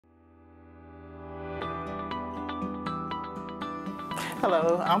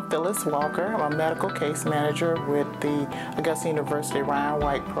Hello, I'm Phyllis Walker. I'm a medical case manager with the Augusta University Ryan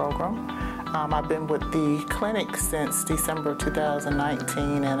White program. I've been with the clinic since December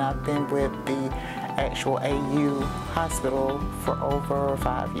 2019, and I've been with the actual AU hospital for over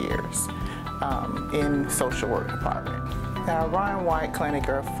 5 years in social work department. Now, Ryan White Clinic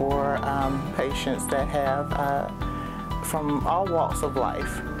are for patients that have from all walks of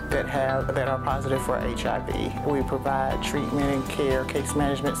life that are positive for HIV. We provide treatment and care, case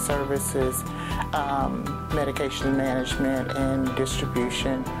management services, medication management, and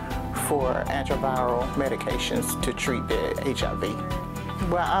distribution for antiviral medications to treat the HIV.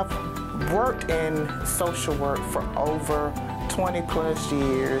 Well, I've worked in social work for over 20 plus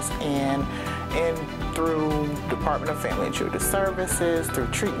years and through Department of Family and Children Services, through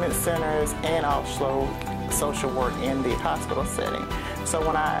treatment centers, and also social work in the hospital setting. So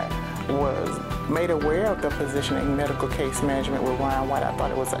when I was made aware of the position in medical case management with Ryan White, I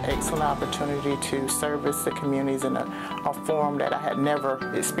thought it was an excellent opportunity to service the communities in a form that I had never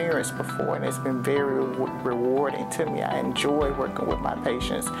experienced before, and it's been very rewarding to me. I enjoy working with my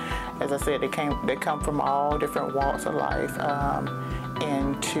patients. As I said, they come from all different walks of life,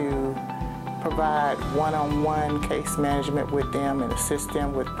 and to provide one-on-one case management with them and assist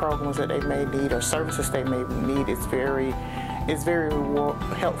them with programs that they may need or services they may need is very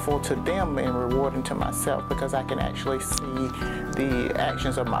helpful to them and rewarding to myself, because I can actually see the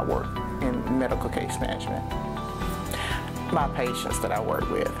actions of my work in medical case management. My patients that I work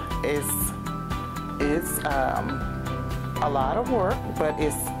with is a lot of work, but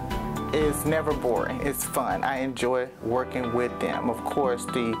it's never boring. It's fun. I enjoy working with them. Of course,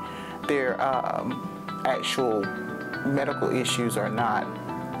 their actual medical issues are not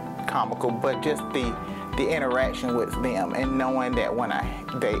comical, but just the interaction with them and knowing that when I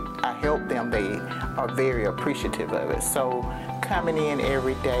help them, they are very appreciative of it. So coming in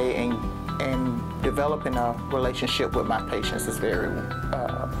every day and developing a relationship with my patients is very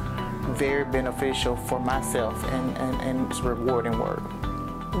beneficial for myself, and it's rewarding work.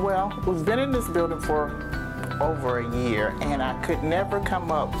 Well, we've been in this building for over a year, and I could never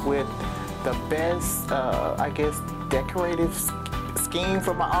come up with the best, I guess, decorative scheme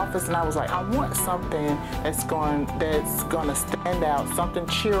for my office, and I was like, I want something that's going to stand out, something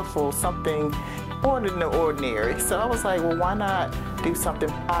cheerful, something more than the ordinary. So I was like, well, why not do something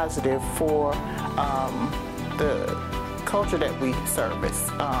positive for the culture that we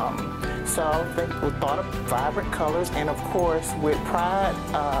service? So I think we thought of vibrant colors, and of course with Pride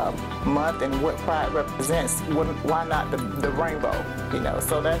Month and what Pride represents, why not the rainbow?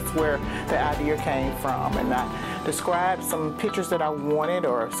 So that's where the idea came from, and I described some pictures that I wanted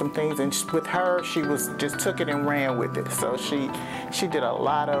or some things, and with her, she just took it and ran with it. So she did a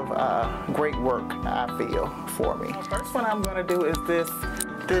lot of great work, I feel, for me. The first one I'm going to do is this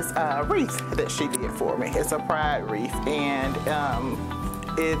wreath that she did for me. It's a pride wreath, and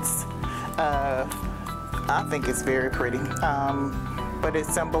I think it's very pretty, but it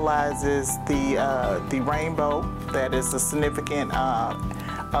symbolizes the rainbow. That is a significant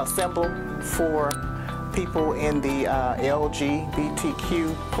symbol for people in the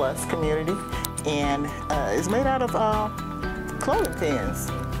LGBTQ plus community, and it's made out of clothing pins.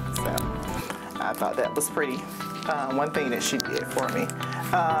 So I thought that was pretty. One thing that she did for me.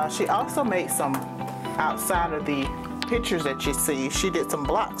 She also made some, outside of the pictures that you see, she did some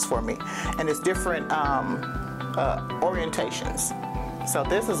blocks for me, and it's different orientations. So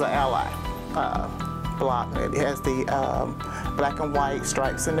this is an ally block. It has the black and white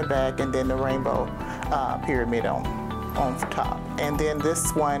stripes in the back, and then the rainbow pyramid on top. And then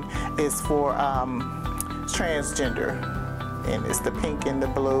this one is for transgender, and it's the pink and the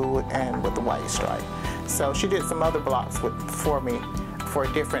blue and with the white stripe. So she did some other blocks for me for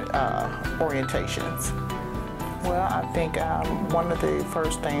different orientations. Well, I think one of the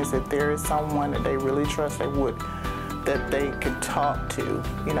first things, if there is someone that they really trust, that they can talk to,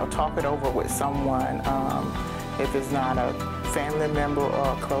 talk it over with someone. If it's not a family member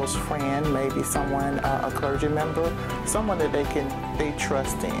or a close friend, maybe someone, a clergy member, someone that they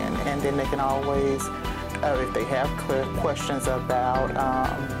trust in, and then they can always, if they have questions about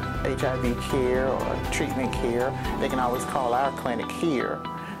HIV care or treatment care, they can always call our clinic here.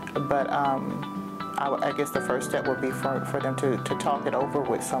 But I guess the first step would be for them to talk it over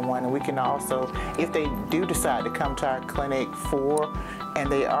with someone. And we can also, if they do decide to come to our clinic and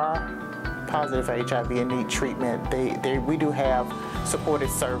they are positive for HIV and need treatment, we do have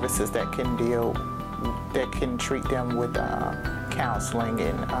supportive services that can treat them with counseling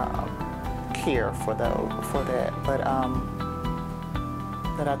and care for that.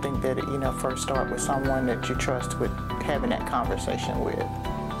 But But I think that, first start with someone that you trust with having that conversation with.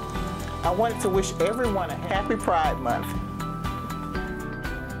 I wanted to wish everyone a happy Pride Month.